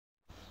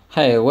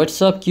Hey, what's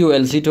up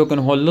QLC token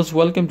holders?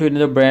 Welcome to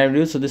another brand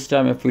review. So this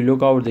time if we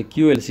look out, the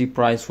QLC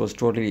price was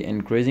totally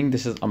increasing.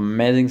 This is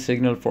amazing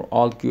signal for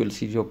all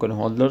QLC token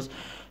holders.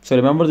 So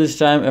remember, this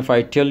time if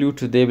I tell you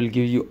today will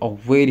give you a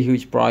very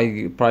huge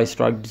price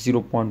target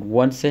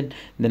 0.1 cent,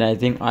 then I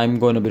think I'm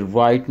going to be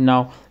right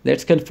now.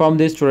 Let's confirm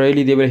this to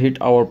really they will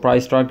hit our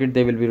price target.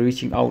 They will be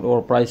reaching out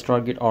our price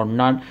target or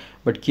not.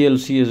 But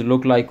QLC is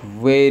look like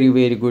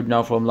very good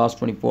now from last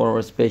 24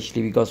 hours,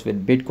 especially because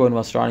when Bitcoin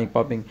was starting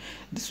popping.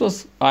 This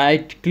was,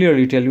 I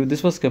clearly tell you,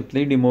 this was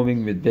completely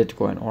moving with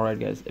Bitcoin. All right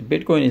guys,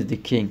 Bitcoin is the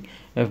king.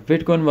 If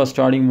Bitcoin was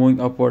starting moving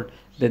upward,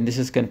 then this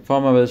is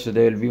confirmable, so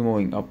they will be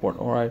moving upward.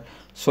 All right,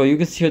 so you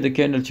can see here the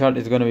candle chart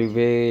is going to be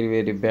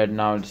very bad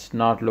now. It's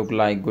not look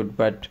like good,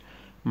 but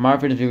my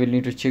friends, we will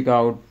need to check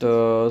out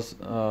the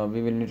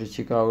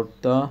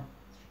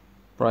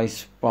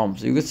price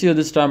pumps. You can see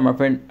this time, my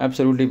friend,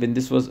 absolutely when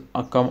this was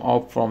come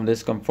up from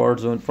this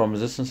comfort zone, from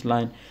resistance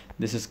line,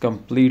 this is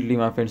completely,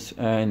 my friends,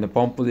 in the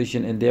pump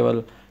position, and they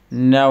will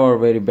never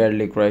very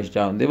badly crash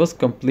down. They was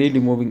completely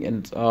moving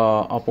in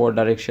upward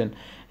direction,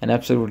 and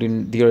absolutely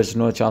there is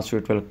no chance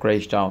it will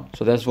crash down.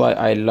 So that's why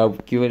I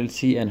love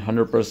QLC, and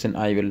 100%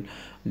 I will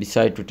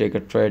decide to take a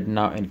trade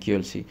now in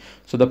QLC.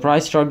 So the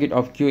price target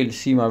of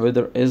QLC, my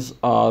brother, is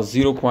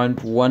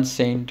 0.1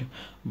 cent.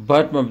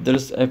 But my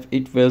brothers, if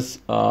it was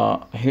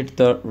hit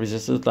the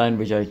resistance line,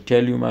 which I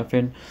tell you, my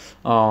friend,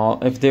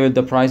 if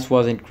the price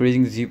was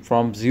increasing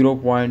from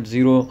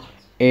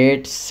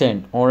 0.08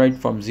 cent, all right,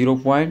 from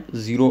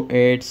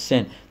 0.08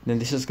 cent, then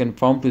this is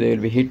confirmed to they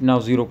will be hit now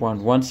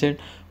 0.1 cent.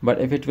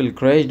 But if it will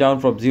crash down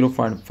from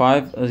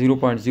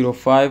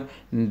 0.05,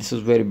 then this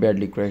is very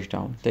badly crash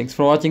down. Thanks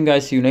for watching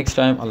guys, see you next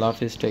time. Allah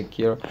Hafiz, take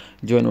care,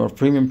 join our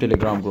premium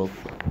telegram group.